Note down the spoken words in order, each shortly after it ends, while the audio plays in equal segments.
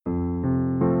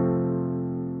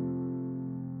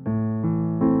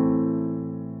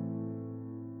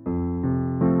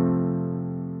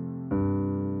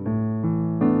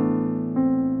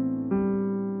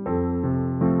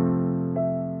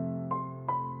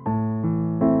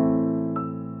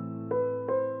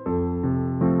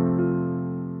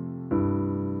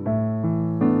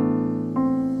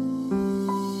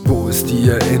die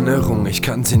Erinnerung, ich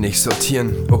kann sie nicht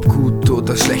sortieren. Ob gut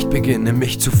oder schlecht, beginne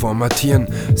mich zu formatieren.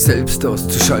 Selbst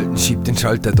auszuschalten, schieb den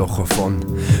Schalter doch auf on.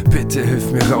 Bitte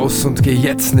hilf mir raus und geh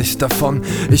jetzt nicht davon.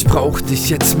 Ich brauch dich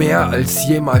jetzt mehr als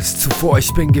jemals zuvor.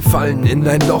 Ich bin gefallen in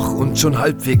ein Loch und schon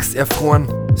halbwegs erfroren.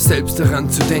 Selbst daran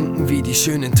zu denken, wie die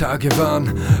schönen Tage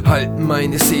waren, halten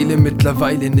meine Seele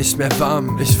mittlerweile nicht mehr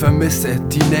warm. Ich vermisse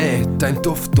die Nähe, dein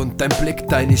Duft und dein Blick,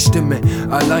 deine Stimme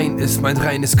allein ist mein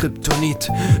reines Kryptonit.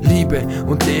 Liebe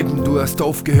und Leben, du hast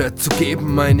aufgehört zu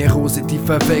geben. Meine Rose, die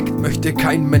verwelkt, möchte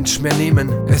kein Mensch mehr nehmen.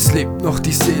 Es lebt noch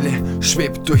die Seele,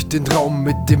 schwebt durch den Raum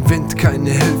mit dem Wind.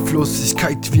 Keine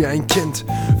Hilflosigkeit wie ein Kind.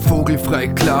 Vogelfrei,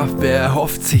 klar, wer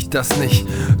erhofft sich das nicht?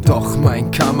 Doch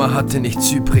mein Karma hatte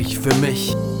nichts übrig für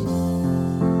mich.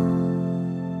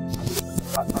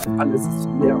 Alles ist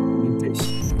leer um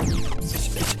dich.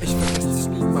 Ich vergesse dich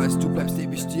niemals, du bleibst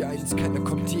ewig die Eins. Keiner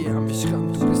kommt je an mich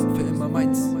ran, du bist für immer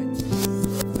meins.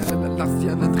 Lass die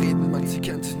anderen reden, man, sie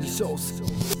kennt nicht aus.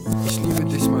 Ich liebe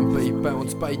dich, mein Babe, bei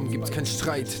uns beiden gibt's keinen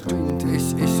Streit. Du und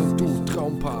ich und du,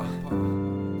 Traumpaar,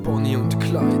 Bonnie und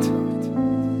Clyde.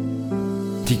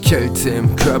 Die Kälte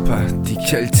im Körper, die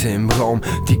Kälte im Raum,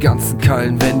 die ganzen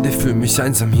kahlen Wände fühlen mich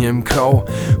einsam hier im Grau.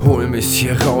 Hol mich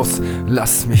hier raus,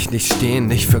 lass mich nicht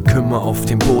stehen, ich verkümmere auf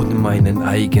dem Boden meinen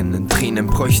eigenen Tränen.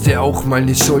 Bräuchte auch mal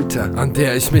eine Schulter, an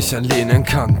der ich mich anlehnen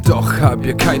kann. Doch hab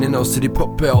hier keinen außer die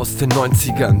Puppe aus den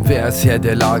 90ern. Wer ist Herr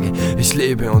der Lage? Ich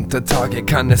lebe unter Tage,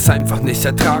 kann es einfach nicht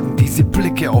ertragen, diese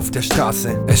Blicke auf der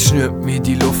Straße. Es schnürt mir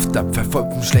die Luft ab,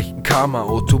 verfolgt vom schlechten Karma.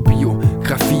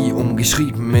 Autobiografie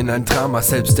umgeschrieben in ein Drama.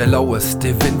 Selbst der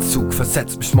laueste Windzug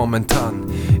versetzt mich momentan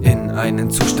in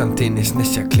einen Zustand, den ich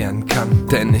nicht erklären kann.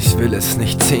 Denn ich will es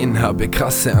nicht sehen, habe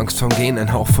krasse Angst vom Gehen.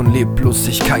 Ein Hauch von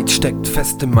Leblosigkeit steckt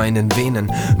fest in meinen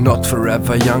Venen. Not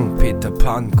forever young, Peter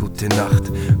Pan, gute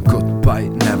Nacht. Goodbye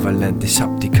Neverland, ich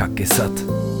hab die Kacke satt.